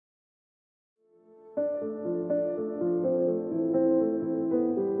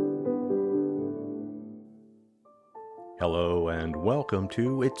Hello and welcome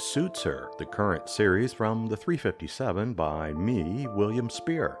to It Suits Her, the current series from the 357 by me, William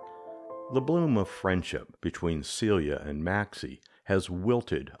Spear. The bloom of friendship between Celia and Maxie has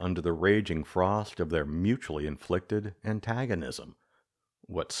wilted under the raging frost of their mutually inflicted antagonism.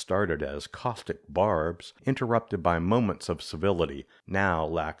 What started as caustic barbs, interrupted by moments of civility, now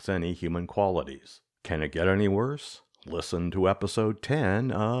lacks any human qualities. Can it get any worse? Listen to episode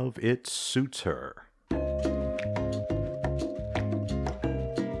 10 of It Suits Her.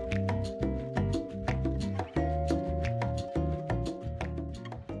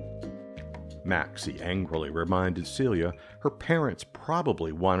 Maxie angrily reminded Celia her parents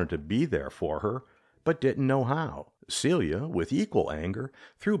probably wanted to be there for her, but didn't know how. Celia, with equal anger,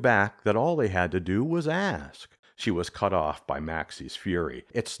 threw back that all they had to do was ask. She was cut off by Maxie's fury.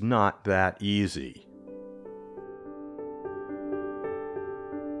 It's not that easy.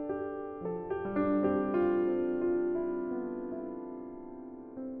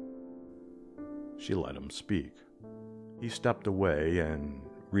 She let him speak. He stepped away and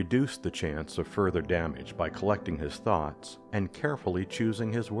reduced the chance of further damage by collecting his thoughts and carefully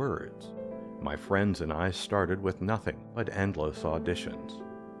choosing his words. My friends and I started with nothing but endless auditions.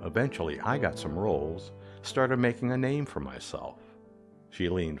 Eventually, I got some roles, started making a name for myself. She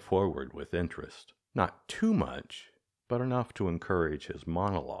leaned forward with interest. Not too much, but enough to encourage his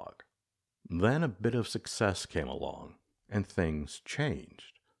monologue. Then a bit of success came along, and things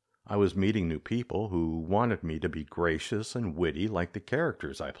changed. I was meeting new people who wanted me to be gracious and witty like the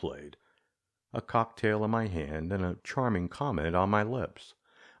characters I played. A cocktail in my hand and a charming comment on my lips.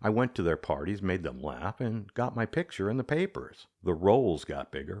 I went to their parties, made them laugh, and got my picture in the papers. The roles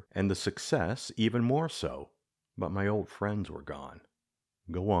got bigger, and the success even more so. But my old friends were gone.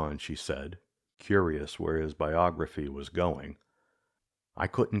 "Go on," she said, curious where his biography was going. I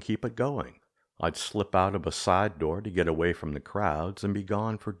couldn't keep it going. I'd slip out of a side door to get away from the crowds and be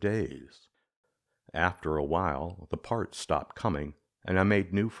gone for days. After a while, the parts stopped coming, and I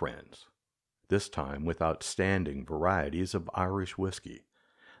made new friends, this time with outstanding varieties of Irish whiskey.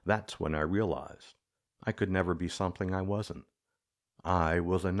 That's when I realized I could never be something I wasn't. I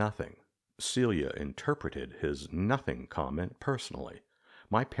was a nothing. Celia interpreted his nothing comment personally.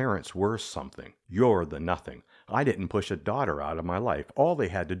 My parents were something. You're the nothing. I didn't push a daughter out of my life. All they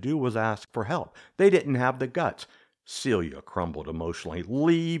had to do was ask for help. They didn't have the guts. Celia crumbled emotionally.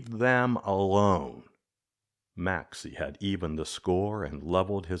 Leave them alone. Maxie had evened the score and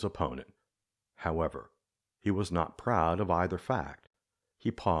leveled his opponent. However, he was not proud of either fact. He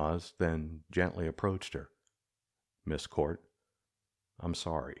paused, then gently approached her. "Miss Court, I'm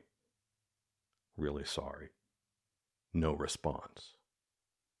sorry. Really sorry." No response.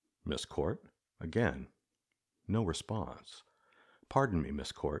 "Miss Court?" Again. No response. "Pardon me,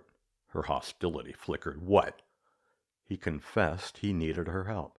 Miss Court." Her hostility flickered. What? He confessed he needed her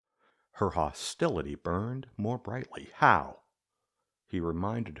help. Her hostility burned more brightly. How? He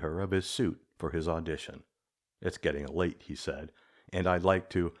reminded her of his suit for his audition. "It's getting late," he said, "and I'd like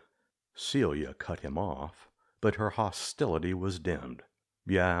to—" Celia cut him off, but her hostility was dimmed.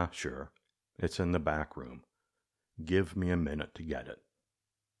 "Yeah, sure. It's in the back room. Give me a minute to get it."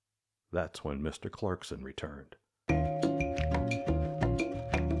 That's when Mr. Clarkson returned.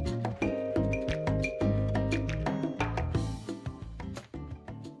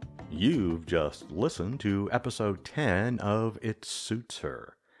 You've just listened to episode 10 of It Suits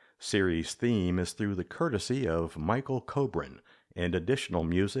Her. Series theme is through the courtesy of Michael Cobran, and additional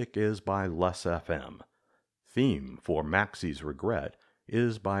music is by Les FM. Theme for Maxie's Regret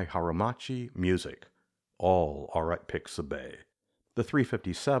is by Haramachi Music. All are at Pixabay. The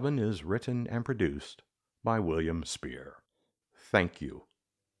 357 is written and produced by William Spear. Thank you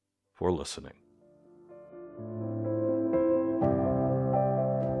for listening.